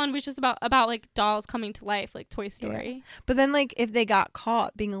first one was just about like dolls coming to life, like Toy Story. But then, like, if they got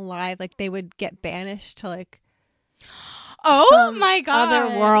caught being alive, like, they would get banished to like Oh some my god!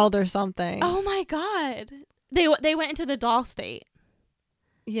 other world or something. Oh my god! They went into the doll state.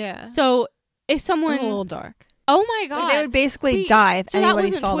 Yeah. So if It was someone, a little dark. oh my god, Like, they would basically Wait, die if so that anybody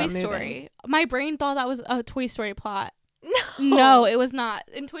wasn't saw Toy them moving. Story. My brain thought that was a Toy Story plot. No. No, it was not.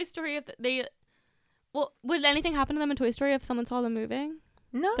 In Toy Story, if they, well, would anything happen to them in Toy Story if someone saw them moving?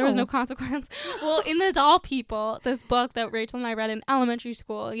 No. There was no consequence. Well, in the Doll People, this book that Rachel and I read in elementary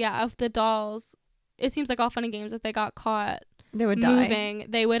school, yeah, of the dolls, it seems like all fun and games. If they got caught They would die. moving,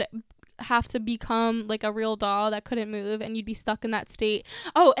 they would have to become like a real doll that couldn't move, and you'd be stuck in that state.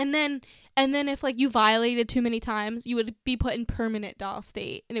 Oh, and then if like you violated too many times, you would be put in permanent doll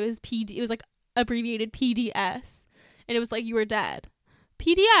state, and it was It was like abbreviated PDS, and it was like you were dead.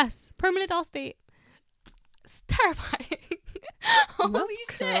 PDS, permanent doll state. It's terrifying. Holy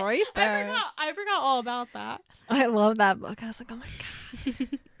That's shit! creepy. I forgot all about that. I love that book. I was like, oh my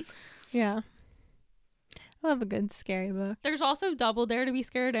god. Yeah. I love a good scary book. There's also Double Dare to be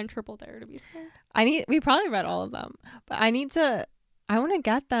Scared and Triple Dare to be Scared. We probably read all of them, but I want to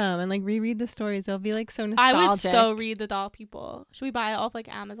get them and like reread the stories. They'll be like so nostalgic. I would so read the Doll People. Should we buy it off like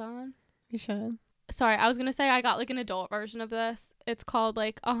Amazon? We should. Sorry, I was gonna say I got like an adult version of this. It's called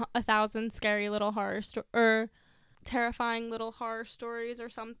like 1,000 scary little horror or terrifying little horror stories or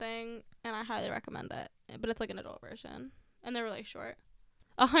something, and I highly recommend it. But it's like an adult version, and they're really short.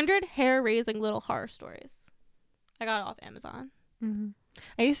 100 hair-raising little horror stories. I got it off Amazon. Mm-hmm.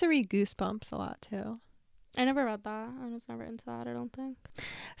 I used to read Goosebumps a lot too. I never read that. I was never into that, I don't think.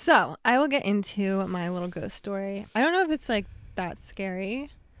 So I will get into my little ghost story. I don't know if it's like that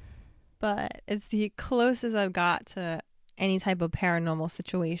scary, but it's the closest I've got to any type of paranormal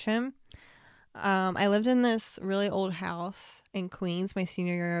situation. I lived in this really old house in Queens my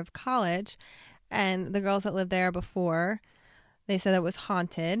senior year of college, and the girls that lived there before, they said it was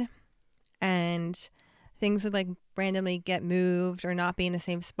haunted, and things would like randomly get moved or not be in the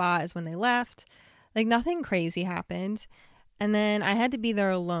same spot as when they left. Like nothing crazy happened. And then I had to be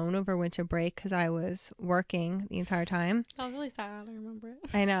there alone over winter break because I was working the entire time. That was really sad. I remember it.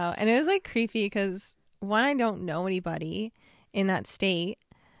 I know. And it was like creepy because one, I don't know anybody in that state.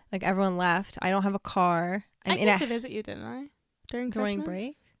 Like everyone left. I don't have a car. I came to visit you, didn't I? During Christmas?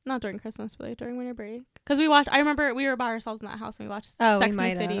 break? Not during Christmas, but like during winter break. Because I remember we were by ourselves in that house and we watched Oh, we Sex and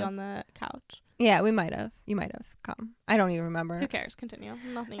might the City have. on the couch. Yeah, we might have. You might have come. I don't even remember. Who cares? Continue.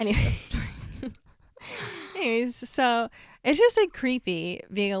 Nothing. Anyway. to do with the story. Anyways, so it's just like creepy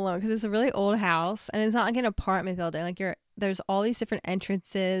being alone because it's a really old house and it's not like an apartment building. Like there's all these different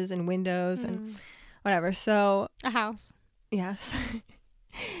entrances and windows and whatever. So A house. yes.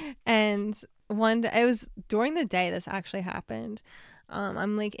 And one day, it was during the day this actually happened.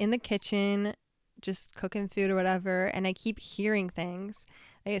 I'm like in the kitchen just cooking food or whatever, and I keep hearing things.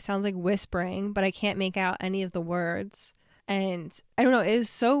 Like it sounds like whispering, but I can't make out any of the words. And I don't know, it was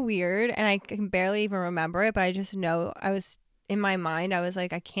so weird, and I can barely even remember it, but I just know in my mind, I was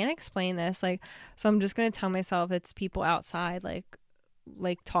like, I can't explain this. Like, so I'm just going to tell myself it's people outside, like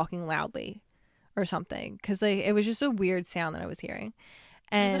talking loudly or something. Because like, it was just a weird sound that I was hearing.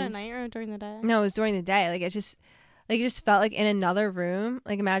 And was it at night or during the day? no, it was during the day. Like, it just, Like it just felt like in another room.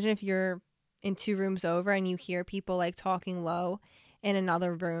 Like imagine if you're in 2 rooms over and you hear people like talking low in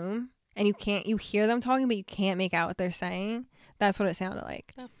another room and you hear them talking but you can't make out what they're saying. That's what it sounded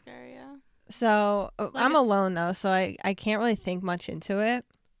like. That's scary, yeah. So Like I'm alone though, so I can't really think much into it.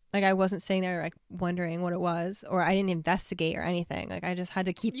 Like I wasn't sitting there like wondering what it was, or I didn't investigate or anything. Like I just had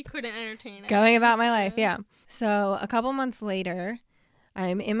to keep You couldn't entertain it. going about my life. Yeah. So a couple months later,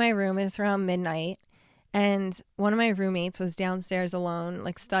 I'm in my room. It's around midnight, and one of my roommates was downstairs alone,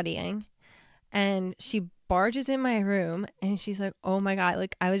 like studying, and she barges in my room, and she's like, "Oh my God!"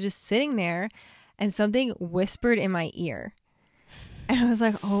 Like I was just sitting there, and something whispered in my ear, and I was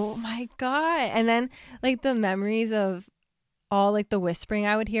like, "Oh my God!" And then like the memories of all like the whispering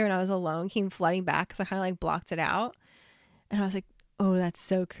I would hear when I was alone came flooding back because I kind of like blocked it out, and I was like, "Oh, that's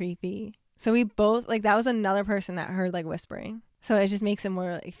so creepy." So we both like that was another person that heard like whispering. So it just makes it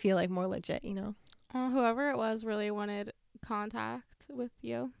more like feel like more legit, you know? Whoever it was really wanted contact with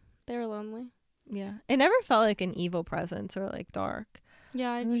you. They were lonely. Yeah. It never felt like an evil presence or like dark.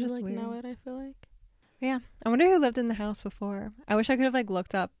 Yeah, It was you just like weird. know it, I feel like. Yeah. I wonder who lived in the house before. I wish I could have like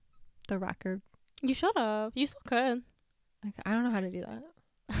looked up the record. You should have. You still could. Like I don't know how to do that.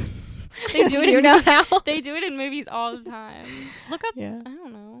 They do it you in know how? They do it in movies all the time. Look up. Yeah. I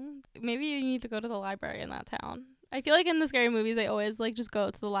don't know. Maybe you need to go to the library in that town. I feel like in the scary movies, they always like just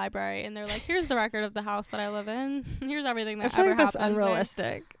go to the library and they're like, "Here's the record of the house that I live in. Here's everything I that feel ever like that's happened."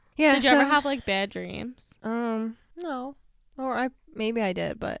 unrealistic. Yeah. Did you ever have like bad dreams? No. Or maybe I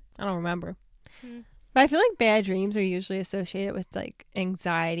did, but I don't remember. Hmm. But I feel like bad dreams are usually associated with like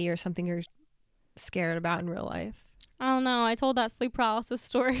anxiety or something you're scared about in real life. I don't know. I told that sleep paralysis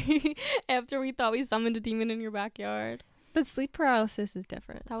story after we thought we summoned a demon in your backyard. But sleep paralysis is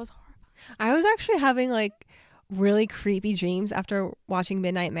different. That was horrible. I was actually having like really creepy dreams after watching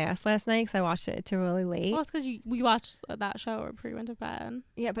Midnight Mass last night because I watched it till really late. Well, it's because we watched that show before we went to bed.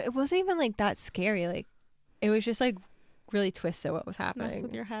 Yeah, but it wasn't even like that scary. Like it was just like really twisted what was Messed with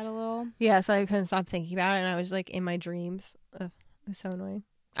happening. your head a little. Yeah, so I couldn't stop thinking about it, and I was like in my dreams. Ugh, it's so annoying.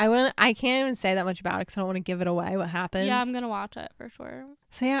 I can't even say that much about it because I don't want to give it away what happens. Yeah, I'm gonna watch it for sure.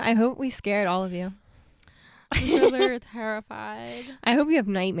 So yeah, I hope we scared all of you. I'm sure they're terrified. I hope you have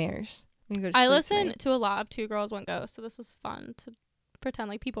nightmares. when you go to I sleep listen tonight. to a lot of Two Girls One Ghost, so this was fun to pretend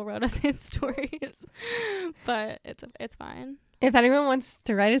like people wrote us in stories. But it's fine. If anyone wants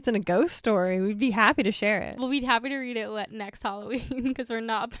to write us in a ghost story, we'd be happy to share it. We'll be happy to read it next Halloween because we're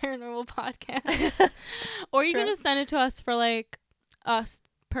not a paranormal podcast. Or you can just send it to us for like us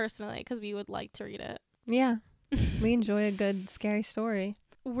personally because we would like to read it. Yeah, we enjoy a good scary story.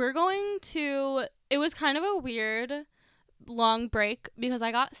 We're going to. It was kind of a weird long break because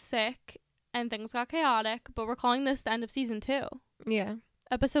I got sick and things got chaotic, but we're calling this the end of season 2. Yeah,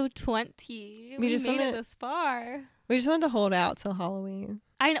 Episode 20. We just made wanna- it this far. we just wanted to hold out till Halloween.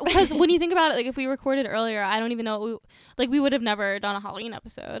 I know, because when you think about it, like if we recorded earlier, I don't even know. We would have never done a Halloween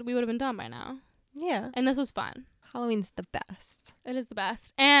episode. We would have been done by now. Yeah, And this was fun. Halloween's the best. It is the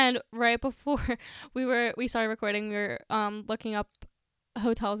best. And right before we started recording, we were looking up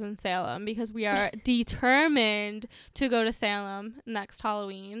hotels in Salem because we are determined to go to Salem next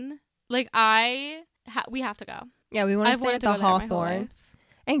Halloween. Like we have to go. Yeah, we want to I've stay wanted at to the go there my whole Hawthorne. life.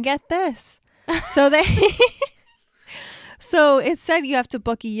 And get this. So so it said you have to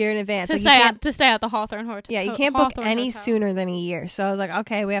book a year in advance. To Like, you stay can't- to stay at the Hawthorne Hotel. Yeah, you can't book Hawthorne any Hotel. sooner than a year. So I was like,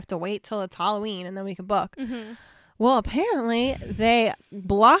 okay, we have to wait till it's Halloween and then we can book. Mm-hmm. Well, apparently they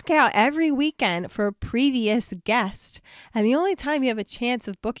block out every weekend for a previous guest. And the only time you have a chance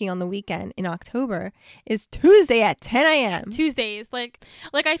of booking on the weekend in October is Tuesday at 10 a.m. Tuesdays, like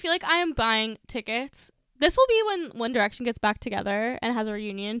I feel like I am buying tickets. This will be when One Direction gets back together and has a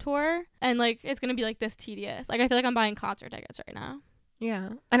reunion tour, and like it's gonna be like this tedious. Like I feel like I'm buying concert tickets right now. Yeah.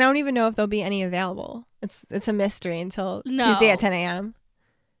 And I don't even know if there'll be any available. It's a mystery until No. Tuesday at 10 a.m.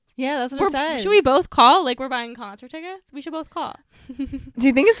 Yeah, that's what it says. Should we both call? Like we're buying concert tickets. We should both call. Do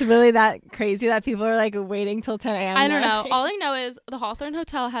you think it's really that crazy that people are like waiting till 10 a.m.? I don't know. All I know is the Hawthorne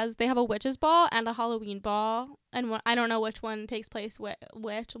Hotel they have a witches ball and a Halloween ball, and I don't know which one takes place.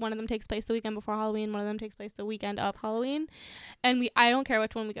 Which one of them takes place the weekend before Halloween? One of them takes place the weekend of Halloween, and I don't care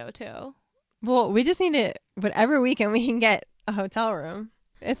which one we go to. Well, we just need to, whatever weekend we can get a hotel room.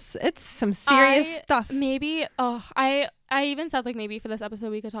 It's some serious stuff. Maybe. I even said like maybe for this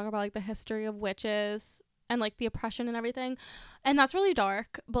episode we could talk about like the history of witches and like the oppression and everything, and that's really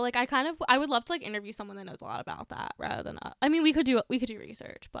dark. But like I would love to like interview someone that knows a lot about that rather than I mean we could do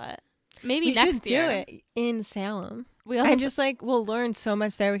research, but maybe We next should year do it in Salem. we also And just like we'll learn so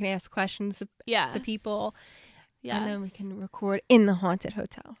much there. We can ask questions yes. to people. Yes. And then we can record in the haunted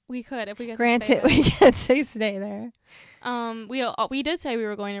hotel. We could if we get Granted, to stay we get to stay there. there. We did say we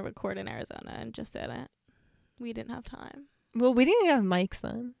were going to record in Arizona and just didn't. We didn't have time. Well, we didn't have mics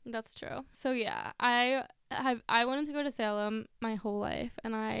then. That's true. So yeah, I wanted to go to Salem my whole life,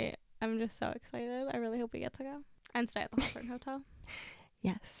 and I'm just so excited. I really hope we get to go and stay at the haunted hotel.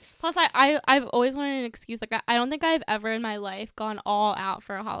 Yes. Plus, I've always wanted an excuse. Like, I don't think I've ever in my life gone all out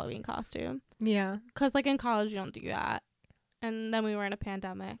for a Halloween costume. Yeah. Because, like, in college, you don't do that. And then we were in a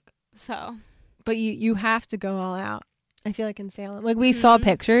pandemic. So. But you have to go all out. I feel like in Salem. Like, we saw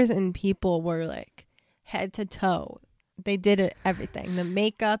pictures and people were, like, head to toe. They did it, everything. The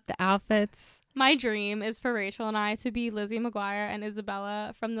makeup, the outfits. My dream is for Rachel and I to be Lizzie McGuire and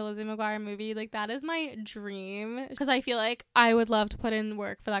Isabella from the Lizzie McGuire movie. Like, that is my dream. Because I feel like I would love to put in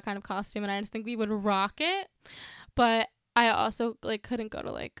work for that kind of costume. And I just think we would rock it. But I also, like, couldn't go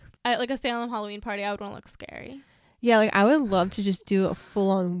to, like a Salem Halloween party. I would want to look scary. Yeah, like, I would love to just do a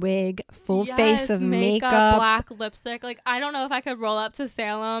full-on wig, full Yes, face of makeup. Black lipstick. Like, I don't know if I could roll up to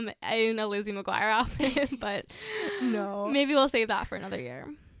Salem in a Lizzie McGuire outfit. But No. maybe we'll save that for another year.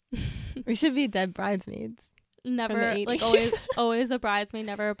 We should be dead bridesmaids. Never, the like, 80s. always a bridesmaid,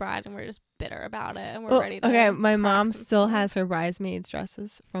 never a bride, and we're just bitter about it, and we're ready to. Okay, my crack mom some still smoke. has her bridesmaids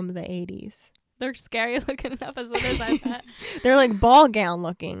dresses from the 80s. They're scary looking enough as it is, I bet. They're like ball gown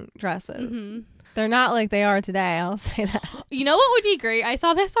looking dresses. Mhm. They're not like they are today, I'll say that. You know what would be great? I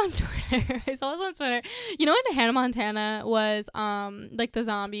saw this on Twitter. You know when Hannah Montana was like the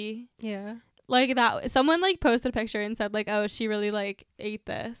zombie, Yeah. like that. Someone like posted a picture and said like, oh, she really like ate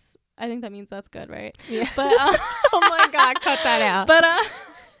this. I think that means that's good, right? Yeah. But Oh my God, cut that out.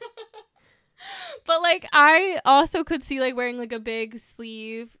 But like I also could see like wearing like a big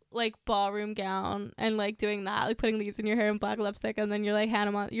sleeve like ballroom gown and like doing that, like putting leaves in your hair and black lipstick, and then you're like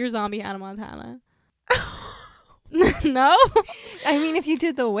you're zombie Hannah Montana. No? I mean, if you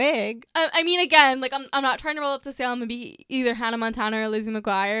did the wig. I mean, again, like I'm not trying to roll up to Salem and be either Hannah Montana or Lizzie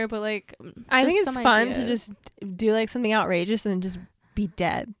McGuire, but like I think just it's some fun to ideas. just do like something outrageous and just be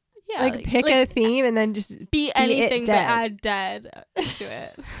dead. Yeah, like pick a theme and then just be anything but dead. add dead to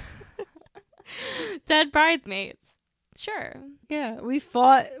it. Dead bridesmaids. Sure. Yeah, we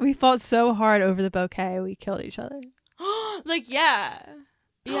fought so hard over the bouquet. We killed each other. Like, yeah.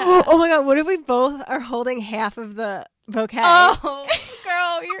 Yeah. Oh my God, what if we both are holding half of the bouquet? Oh,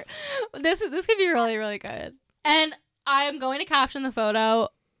 girl, this could be really, really good. And I am going to caption the photo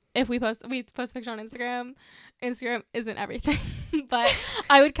if we post a picture on Instagram. Instagram isn't everything, but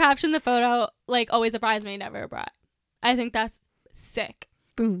I would caption the photo like always a bridesmaid, never a bride. I think that's sick.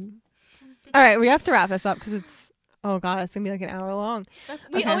 Boom. All right, we have to wrap this up because it's going to be like an hour long.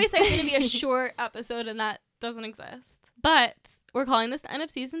 We Okay. always say it's going to be a short episode, and that doesn't exist. But we're calling this the end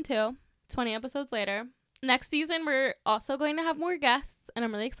of season 2, 20 episodes later. Next season, we're also going to have more guests, and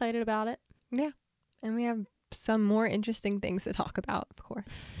I'm really excited about it. Yeah, and we have some more interesting things to talk about, of course.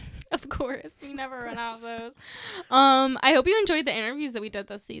 Of course, we never run out of those. I hope you enjoyed the interviews that we did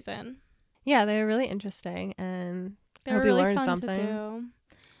this season. Yeah, they were really interesting, and They I were hope you really learned fun something. to do.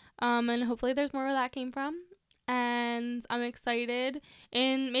 And hopefully there's more where that came from. And I'm excited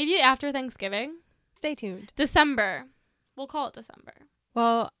in maybe after Thanksgiving. Stay tuned. December. We'll call it December.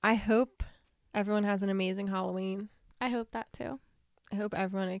 Well, I hope everyone has an amazing Halloween. I hope that too. I hope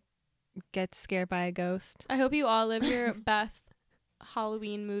everyone gets scared by a ghost. I hope you all live your best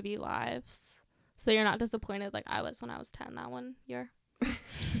Halloween movie lives. So you're not disappointed like I was when I was 10 that one year.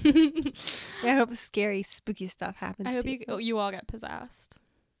 I hope scary, spooky stuff happens. I hope to you all get possessed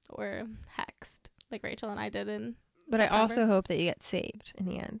or hexed like Rachel and I did in But I September. also hope that you get saved in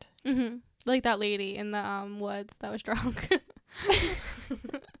the end. Mm-hmm. Like that lady in the woods that was drunk.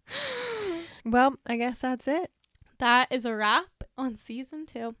 Well, I guess that's it. That is a wrap on season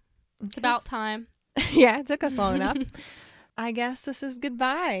 2. It's about time. Yeah, it took us long enough. I guess this is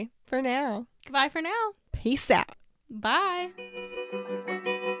goodbye for now. Goodbye for now. Peace out. Bye.